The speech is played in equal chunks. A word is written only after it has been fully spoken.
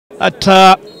at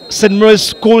St. Mary's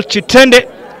School, Kitende.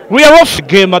 We are off the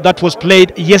game that was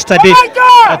played yesterday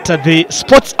at the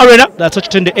Sports Arena. That's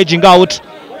Kitende edging out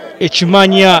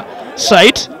Echimania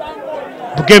side.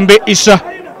 Bugembe Issa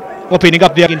opening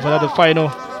up there again for the final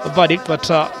verdict, but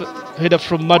header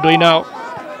from Madoi now.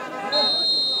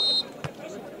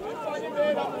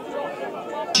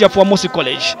 Here for Amus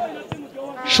College.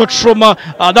 Shot from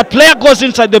that player goes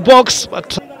inside the box,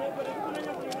 but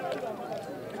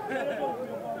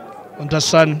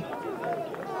Anderson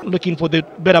looking for the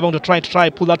better amount to try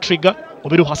pull that trigger.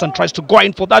 Mobidu Hassan tries to go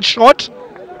in for that shot.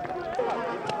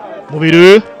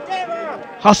 Mobidu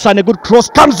Hassan, a good cross,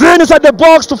 comes in inside the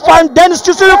box to find Dennis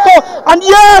Chisiriko, and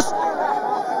yes!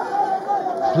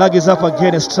 Flag is up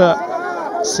against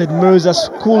St. Mary's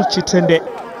School, Kitende.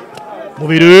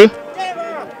 Mobidu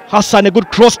Hassan, a good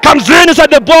cross, comes in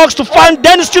inside the box to find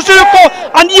Dennis Chisiriko,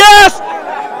 and yes!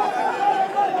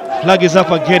 Flag is up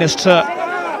against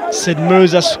St.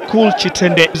 Mary's School,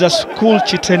 Kitende. School,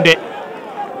 Kitende.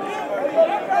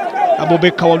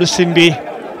 Abubeka Walusimbi.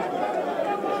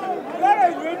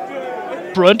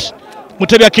 Front.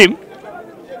 Mutebi Akim.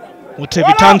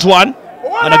 Mutebi turns one.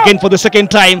 And again for the second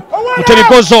time. Mutebi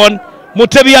goes on.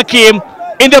 Mutebi Akim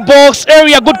in the box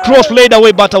area. Good cross laid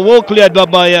away, but a well cleared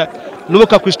by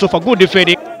Luka Christopher. Good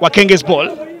defending. Wakenge's ball.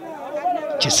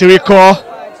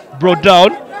 Chisiriko brought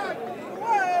down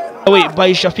away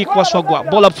by Shafiq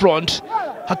Waswagwa. Ball up front.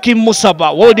 Hakim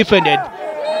Musaba, well defended.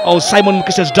 Oh, Simon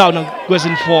Mukis down and goes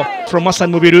in from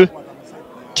Hassan Mubiru.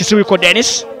 Chisiriko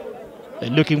Dennis. They're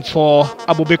looking for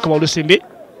Abubeka Walusimbi.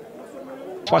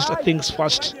 First things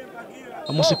first.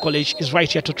 Amus College is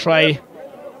right here to try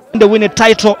to win a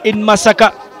title in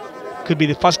Masaka. Could be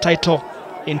the first title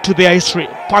into their history.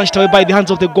 Punched away by the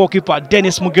hands of the goalkeeper,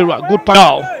 Dennis Mugira. Good punch.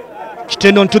 Now,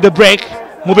 stand on to the break.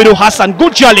 Mubiru Hassan,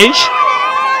 good challenge.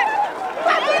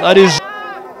 That is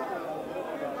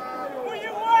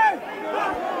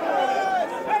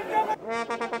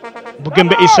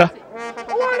Bugembe Issa.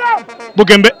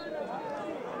 Bugembe.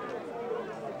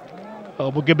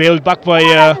 Oh, Bugembe held back by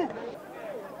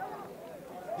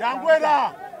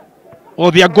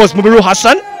oh, there goes Mubiru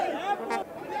Hassan.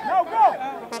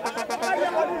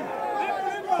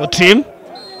 Oh, team.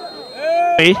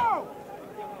 Hey.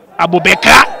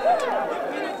 Abubeka.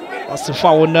 That's the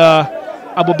foul on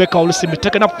Abubeka Walusimbi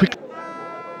taken up quick.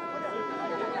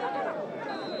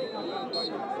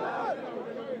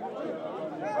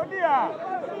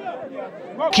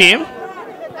 Kim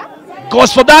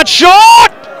goes for that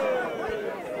shot.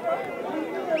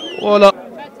 Ola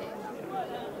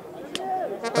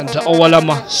and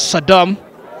Owalama Saddam.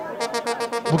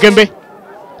 Bugembe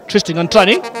twisting and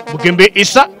turning. Bugembe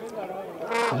Issa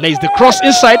lays the cross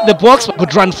inside the box.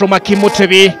 Good run from Akim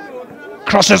Mutebi.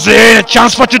 Crosses in, a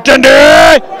chance for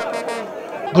Kitende.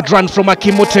 Good run from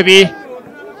Akim Mutebi.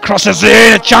 Crosses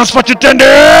in, a chance for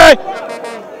Kitende.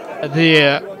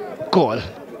 The goal.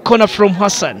 Corner from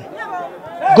Hassan.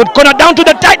 Good corner down to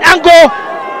the tight angle.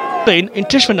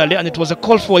 Intentionally, and it was a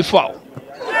call for a foul.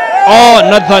 Oh,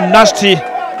 another nasty.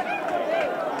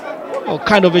 Oh,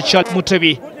 kind of a shot.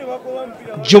 Mutebi.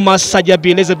 Juma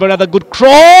Sajabi lays another good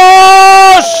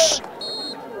cross.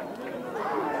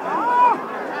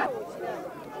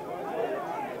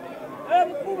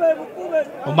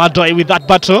 Omadoi with that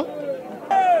battle.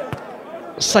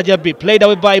 Sajabi played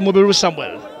away by Mubiru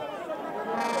Samuel.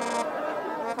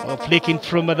 Oh, flicking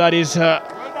from that is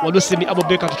Walusimbi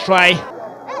Abubeka to try.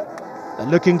 They're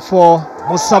looking for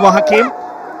Musaba Hakim.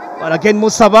 But again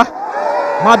Musaba.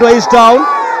 Madoi is down.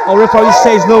 Our referee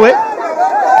says no way.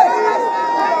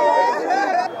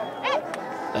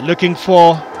 They're looking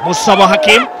for Musaba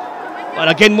Hakim. But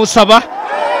again Musaba.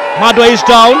 Madoi is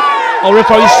down. Our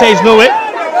referee says no way.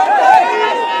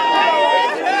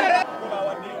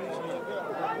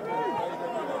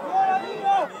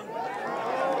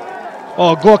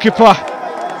 Oh, goalkeeper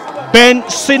Ben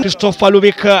Sin. Christopher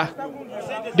Lubika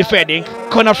defending.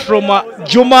 Corner from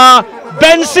Juma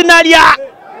Ben Sinalia.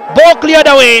 Ball cleared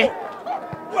away.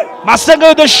 Masanga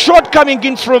with the shot coming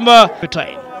in from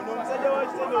time.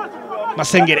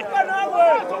 Masengere.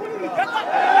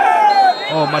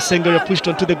 Oh, Masengere pushed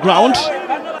onto the ground.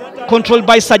 Controlled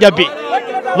by Sajabi.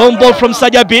 Long ball from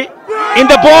Sajabi. In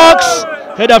the box.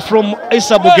 Header from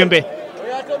Issa Bugembe.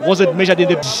 Wasn't measured in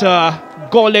the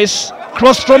goalless.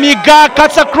 Cross from Iga,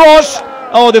 cuts across.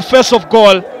 Oh, the first of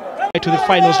goal to the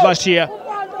finals last year.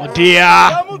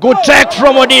 Odia, good take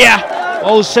from Odia.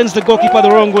 Oh, sends the goalkeeper the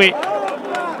wrong way.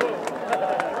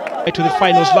 To the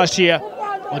finals last year.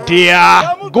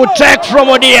 Odia, good take from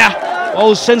Odia.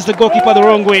 Oh, sends the goalkeeper the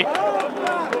wrong way.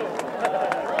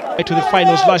 To the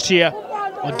finals last year.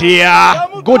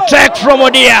 Odia, good take from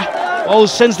Odia. Oh,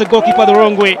 sends the goalkeeper the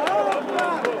wrong way.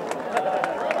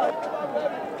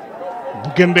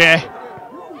 Bugembe.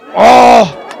 Oh,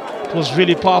 it was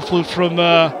really powerful from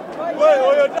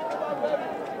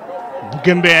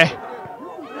Bugembe.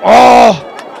 Oh,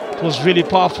 it was really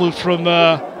powerful from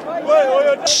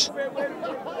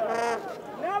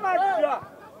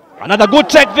another good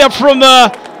take there from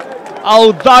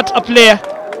that a player,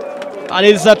 and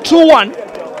it's a 2-1.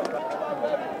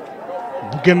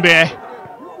 Bugembe.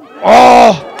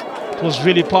 Oh, it was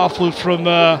really powerful from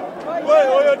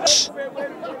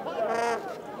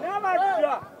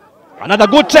another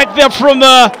good take there from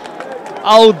that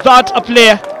a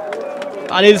player,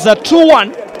 and it's a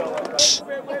 2-1.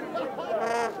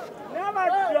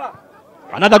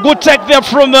 Another good take there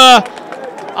from that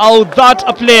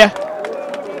a player,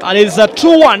 and it's a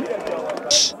 2-1.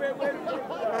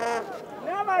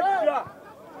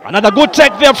 Another good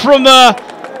take there from that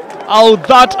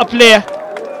a player,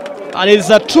 and it's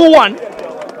a 2-1.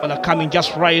 Well, coming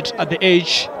just right at the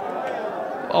edge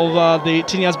of the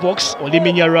Tinia's box.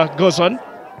 Oliminyara goes on.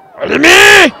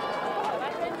 Olimi!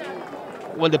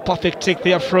 Well, the perfect take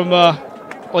there from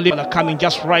Oliminyara, coming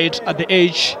just right at the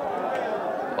edge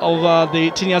of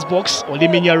the Tinia's box.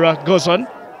 Oliminyara goes on.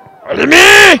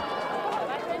 Olimi!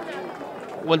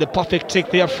 Well, the perfect take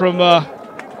there from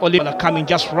Oliminyara, coming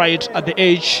just right at the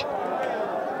edge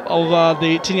of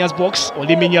the Tinia's box.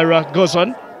 Oliminyara goes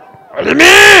on.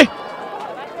 Olimi!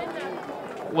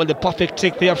 Well, the perfect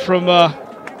take there from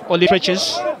Oli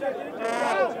stretches.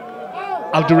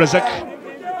 Abdulrazak.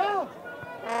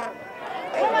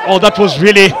 Oh, that was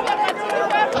really.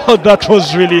 Oh, that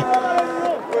was really.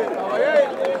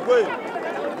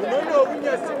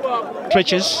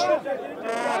 Stretches.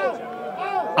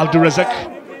 Abdulrazak.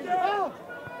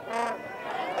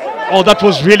 Oh, that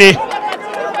was really.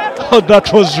 Oh,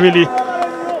 that was really.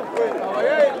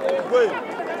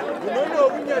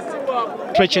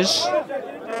 Stretches.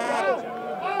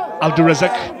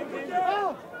 Abdulrazak.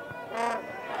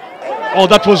 Oh,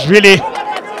 that was really.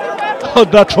 Oh,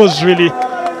 that was really.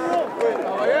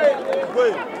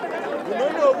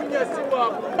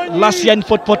 Last year in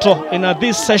Fort Portal in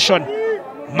this session.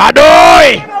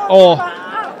 Madoi! Oh.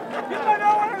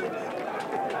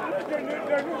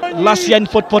 Last year in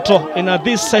Fort Portal in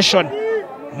this session.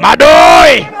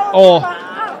 Madoi! Oh.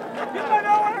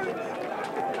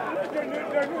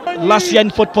 Last year in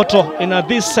Fort Portal in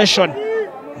this session.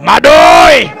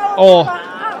 Madoi! Oh.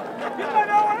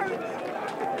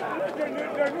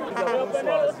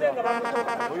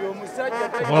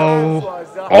 Wow.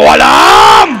 Oh,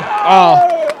 alarm! Oh.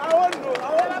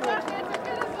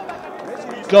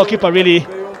 Goalkeeper really.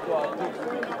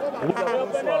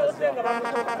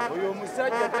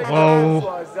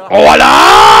 Wow. Oh,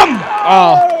 alarm!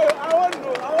 Oh.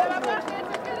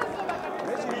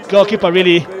 Goalkeeper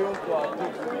really.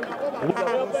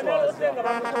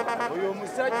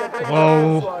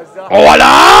 Wow. Oh,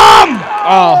 alarm!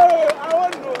 Oh.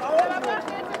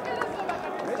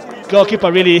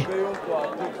 Goalkeeper really.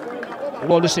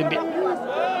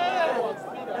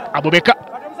 Abubeka.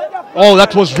 Oh,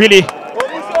 that was really.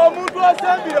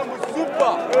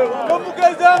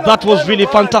 That was really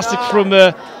fantastic from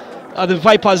the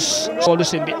Vipers.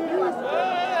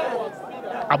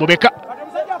 Abubeka.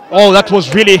 Oh, that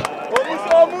was really.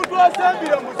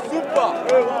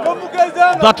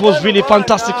 That was really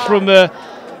fantastic from the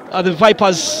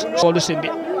Vipers.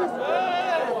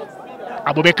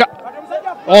 Abubeka.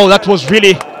 Oh, that was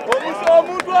really.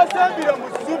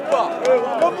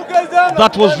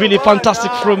 That was really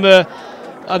fantastic from the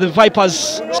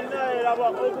Vipers.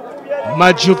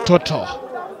 Majub Toto.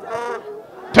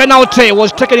 Penalty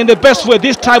was taken in the best way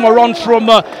this time around from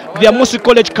the Amus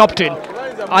College captain.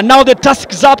 And now the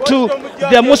task is up to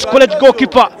the Amus College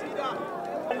goalkeeper.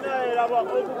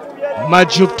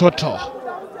 Majub Toto.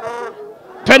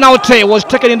 Penalty was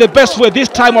taken in the best way this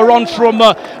time around from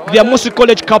the Amus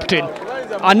College captain.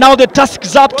 And now the task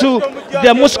is up to the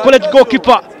Amus College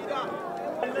goalkeeper.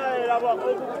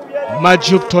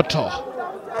 Majub Toto.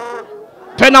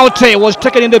 Penalty was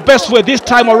taken in the best way this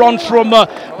time around from the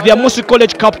Amus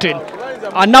College captain.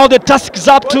 And now the task is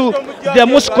up to the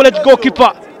Amus College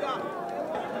goalkeeper.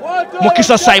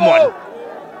 Mukisa Simon.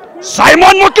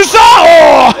 Simon Mukisa!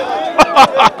 Oh!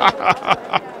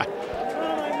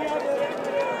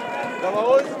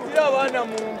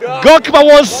 Goalkeeper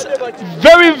was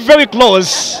very, very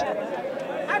close.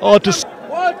 Oh, to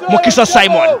Mukisa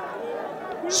Simon.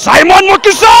 Simon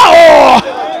Mukisa! Oh!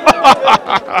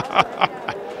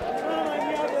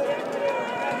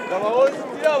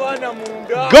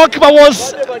 Goalkeeper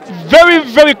was very,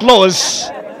 very close.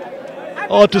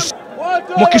 Oh, to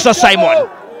Mukisa Simon.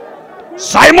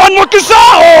 Simon Mukisa.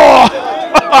 Oh!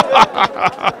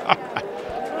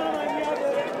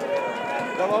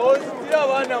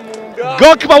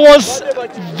 Goalkeeper was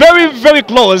very, very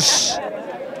close.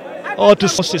 Oh, to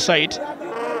the side.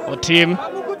 Oh, team.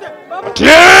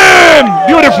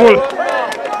 Beautiful.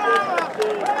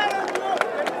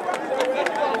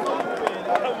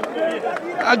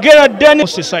 Again, a Danny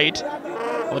side.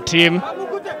 Oh, team.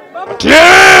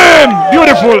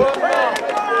 Beautiful.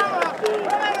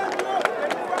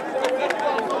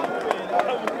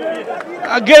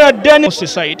 Again, a Danny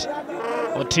side.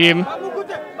 Oh, team.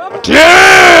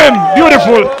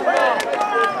 Beautiful.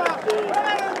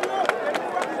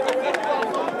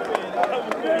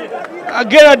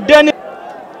 Again, a Danny.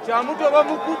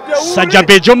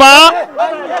 Sajabe Juma.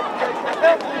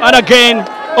 And again.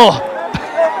 Oh.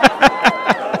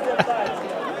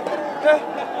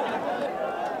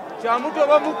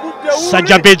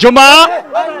 Sajabe Juma.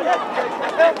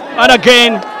 And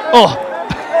again. Oh.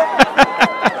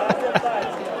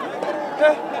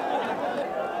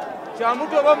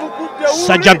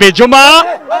 Sajabe Juma.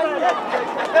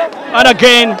 And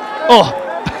again. Oh.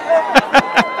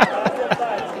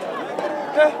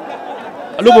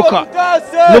 Lubuka.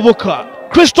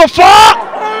 Christopher.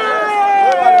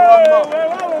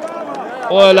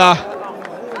 Well,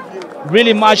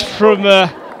 really much from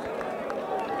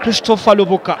Christopher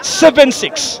Lubuka.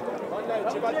 7-6.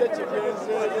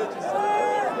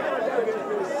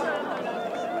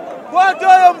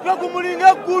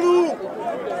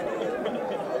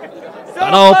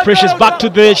 Now pressures back to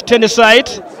the Kitende side.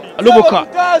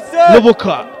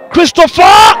 Lubuka.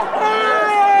 Christopher.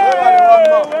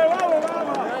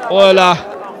 Well,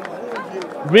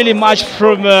 really much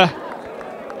from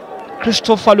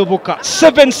Christopher Lubuka.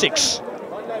 7-6.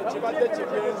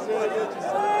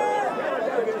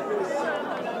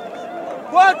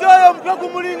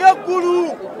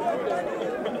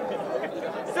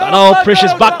 Now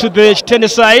pressures back to the Kitende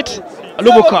side.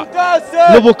 Lubuka.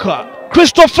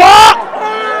 Christopher.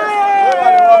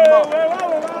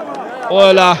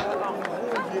 Well,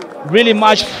 really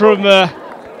much from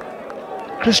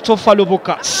Christopher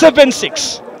Lubuka.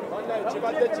 7-6.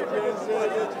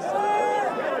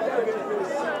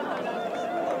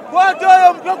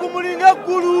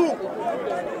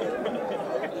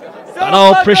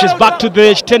 Now pressures back to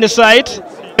the Kitende side.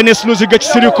 Dennis Luziga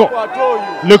Chisiruko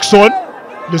looks on.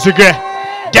 Luziga.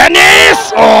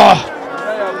 Dennis! Oh!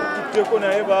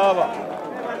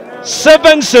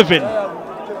 7-7.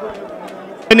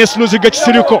 Dennis Luziga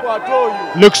Chisiruko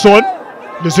looks on.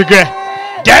 Luziga.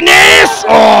 Dennis!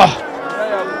 Oh!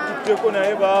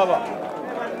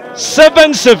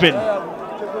 7-7.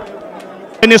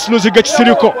 Dennis Luziga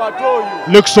Chisiruko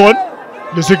looks on.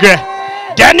 Luziga.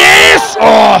 Dennis!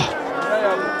 Oh!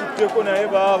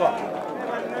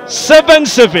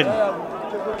 7-7.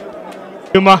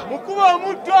 Juma.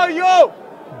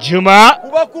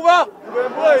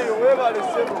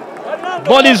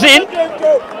 Ball is in.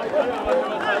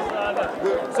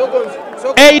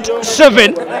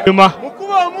 8-7.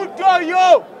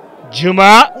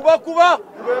 Juma.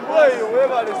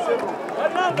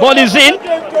 Ball is in.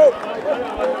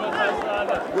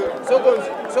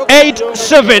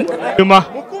 8-7.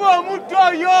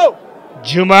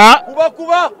 Juma.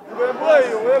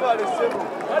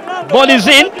 Ball is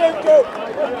in.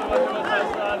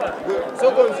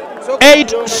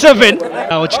 8-7.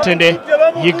 Now Kitende.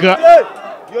 Yiga.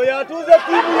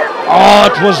 Oh,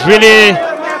 it was really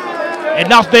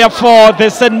enough there for the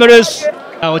St. Mary's.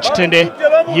 Now Kitende.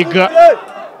 Yiga.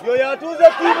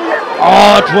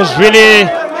 Oh, it was really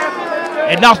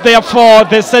enough there for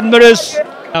the St. Mary's.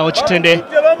 Now Kitende.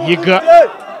 Yiga.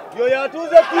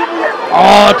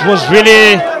 Oh, it was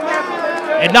really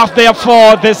enough there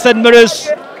for the St. Mary's.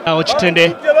 Now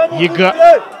Kitende. Yiga.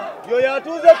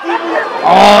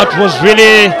 Oh, it was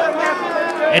really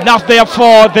enough there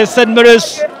for the St.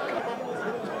 Mary's.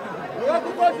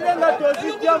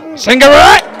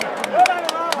 Sengere.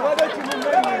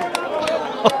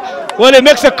 Well, he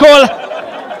makes a call.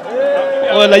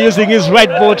 Well, using his right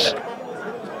boot.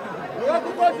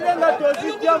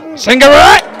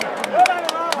 Sengere.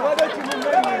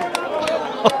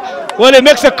 Well, he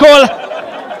makes a call.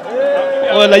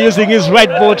 Well, using his right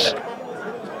boot.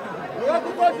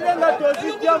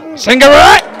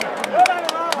 Sengere.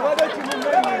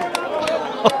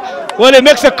 Well, he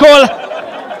makes a call.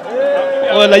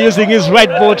 Well, using his right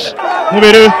boot.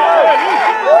 Mubiru.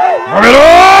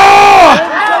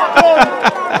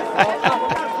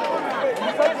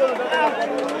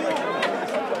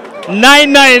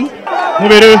 9-9.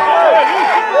 Mubiru.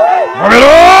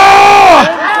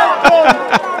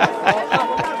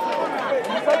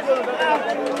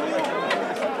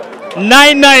 9-9.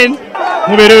 9-9.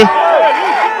 Mubiru.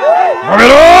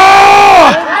 Mubiru!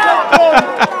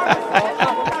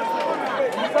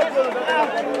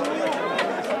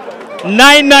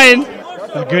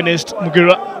 9-9 against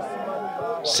Mugira.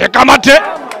 Sekamate.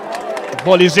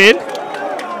 Ball is in.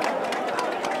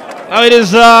 Now it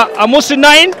is Amus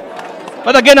 9.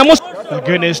 But again Amus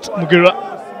against Mugira.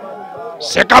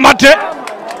 Sekamate.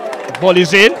 Ball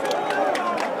is in.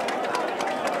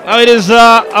 Now it is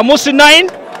Amus 9.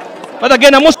 But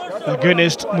again Amus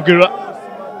against Mugira.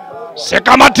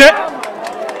 Sekamate.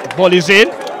 Ball is in.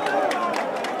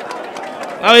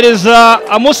 Now it is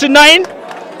Amus 9.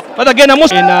 But again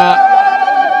Amus in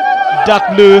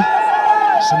dark blue.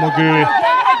 Samugiri.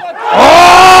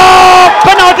 Oh!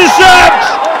 Penalty served!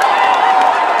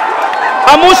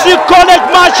 Amusi College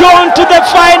march on to the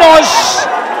finals.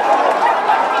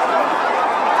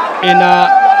 In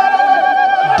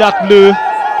dark blue.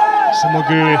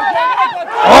 Samugiri.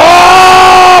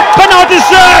 Oh! Penalty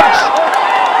served!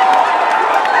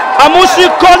 Amusi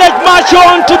College march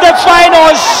on to the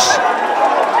finals.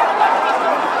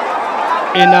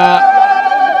 In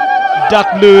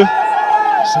dark blue.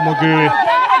 Samugiri.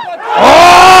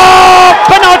 Oh!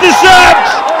 Penalty served!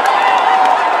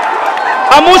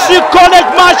 Amusi College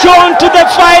march on to the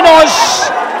final.